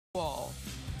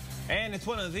And it's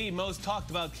one of the most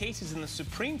talked about cases in the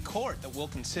Supreme Court that we'll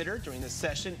consider during this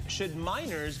session. Should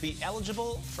minors be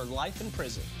eligible for life in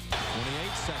prison?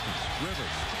 28 seconds. Rivers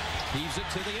heaves it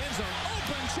to the end zone.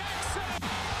 Open Jackson.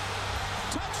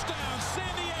 Touchdown,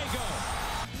 San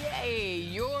Diego. Yay,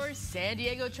 your San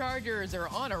Diego Chargers are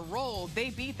on a roll. They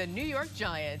beat the New York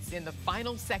Giants in the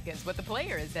final seconds. What the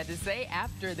players had to say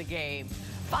after the game.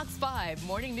 Fox 5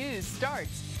 Morning News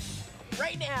starts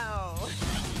right now.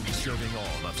 Serving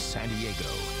all of San Diego,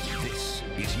 this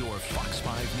is your Fox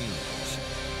 5 News.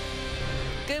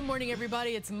 Good morning,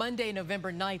 everybody. It's Monday,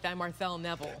 November 9th. I'm Marthel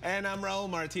Neville. And I'm Raul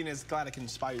Martinez. Glad I can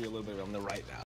inspire you a little bit on the right now.